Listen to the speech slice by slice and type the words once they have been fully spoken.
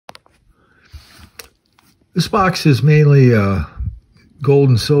This box is mainly Gold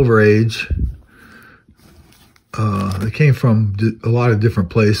and Silver Age. It came from a lot of different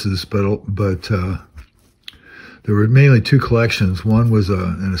places, but there were mainly two collections. One was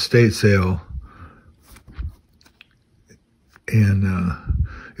an estate sale, and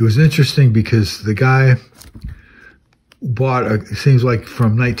it was interesting because the guy bought, it seems like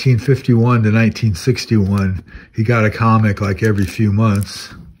from 1951 to 1961, he got a comic like every few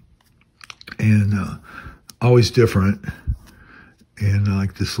months, and always different, and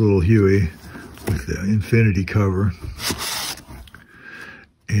like this little Huey with the infinity cover,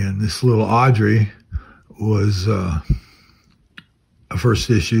 and this little Audrey was a first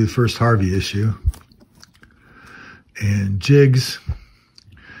issue, first Harvey issue. And Jigs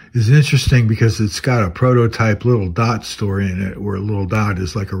is interesting because it's got a prototype little Dot story in it, where little Dot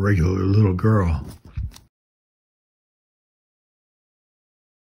is like a regular little girl.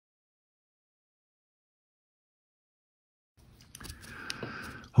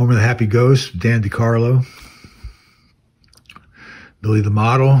 Homer the Happy Ghost, Dan DeCarlo. Billy the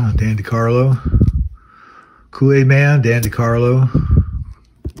Model, Dan DeCarlo. Kool-Aid Man, Dan DeCarlo.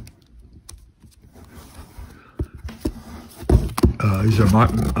 These are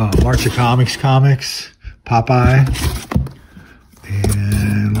March of Comics comics, Popeye,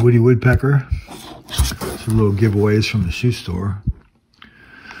 and Woody Woodpecker. Some little giveaways from the shoe store.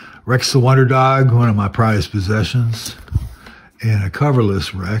 Rex the Wonder Dog, one of my prized possessions, and a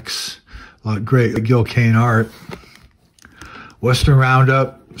coverless Rex. Great Gil Kane art. Western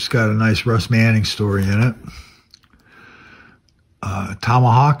Roundup, it's got a nice Russ Manning story in it.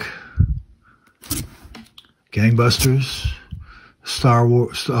 Tomahawk, Gangbusters, Star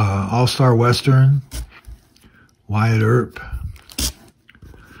Wars, All-Star Western, Wyatt Earp,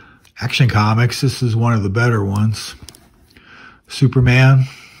 Action Comics, this is one of the better ones, Superman,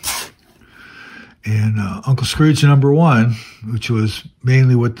 and Uncle Scrooge #1, which was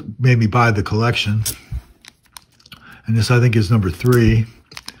mainly what made me buy the collection. And this, I think, is #3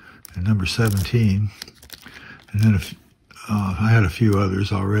 and #17. And then I had a few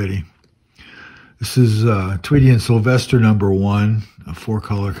others already. This is Tweety and Sylvester #1, a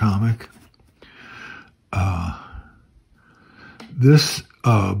 4-color comic. This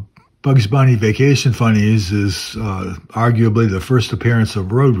Bugs Bunny Vacation Funnies is arguably the first appearance of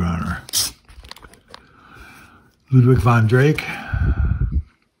Roadrunner. Ludwig von Drake.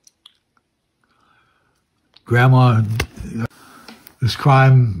 Grandma. This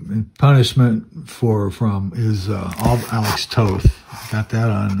Crime and Punishment is all Alex Toth. Got that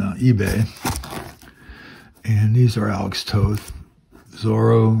on eBay. And these are Alex Toth.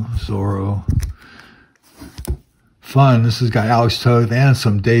 Zorro. Fun. This has got Alex Toth and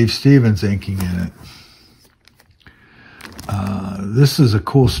some Dave Stevens inking in it. This is a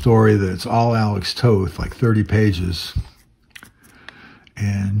cool story that's all Alex Toth, like 30 pages.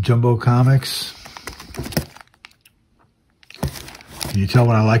 And Jumbo Comics. Can you tell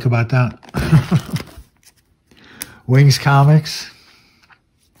what I like about that? Wings Comics.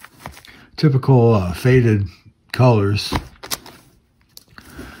 Typical faded colors.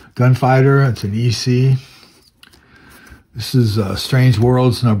 Gunfighter, it's an EC. This is Strange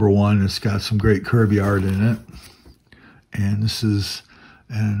Worlds #1. It's got some great Kirby art in it. And this is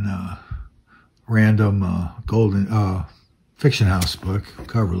an random golden Fiction House book,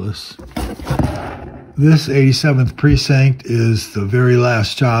 coverless. This 87th Precinct is the very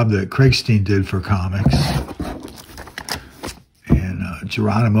last job that Craigstein did for comics. And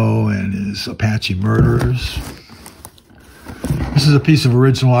Geronimo and his Apache Murderers. This is a piece of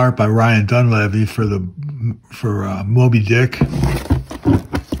original art by Ryan Dunleavy for Moby Dick.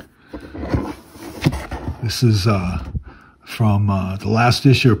 This is from the last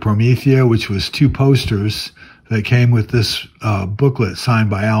issue of Promethea, which was 2 posters that came with this booklet signed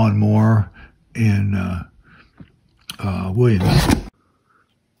by Alan Moore and Williams.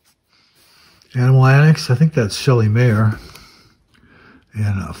 Animal Annex, I think that's Shelley Mayer.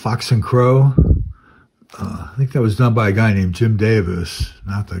 And Fox and Crow, I think that was done by a guy named Jim Davis,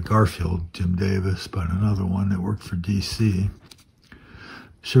 not the Garfield Jim Davis, but another one that worked for DC.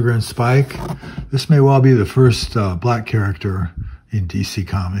 Sugar and Spike, this may well be the first black character in DC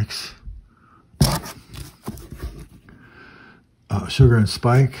Comics. Sugar and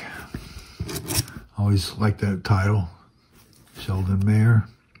Spike, always liked that title. Sheldon Mayer.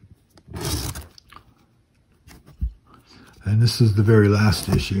 And this is the very last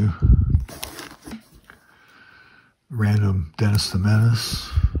issue. Random Dennis the Menace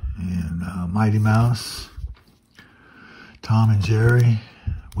and Mighty Mouse. Tom and Jerry.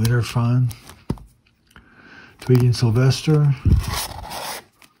 Winter Fun. Tweety and Sylvester.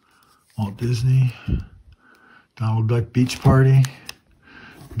 Walt Disney. Donald Duck Beach Party,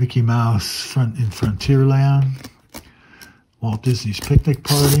 Mickey Mouse in Frontierland, Walt Disney's Picnic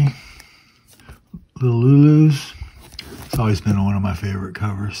Party, Little Lulu's. It's always been one of my favorite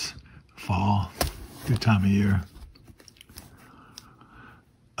covers. Fall, good time of year.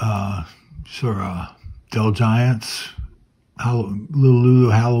 Del Giants, Little Lulu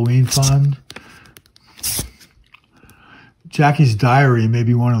Halloween Fund. Jackie's Diary may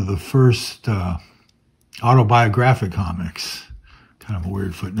be one of the first autobiographic comics. Kind of a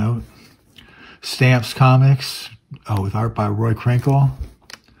weird footnote. Stamps Comics with art by Roy Krinkle.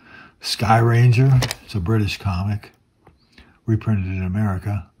 Sky Ranger, it's a British comic, reprinted in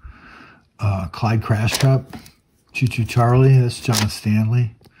America. Clyde Crash Cup. Choo Choo Charlie, that's John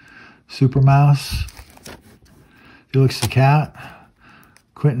Stanley. Super Mouse. Felix the Cat.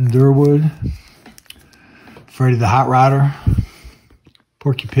 Quentin Durwood. Freddie the Hot Rodder.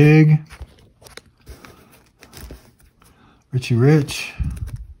 Porky Pig. Richie Rich.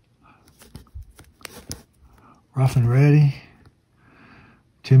 Rough and Ready.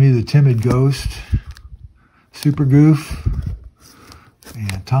 Timmy the Timid Ghost. Super Goof.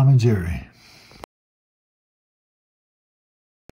 And Tom and Jerry.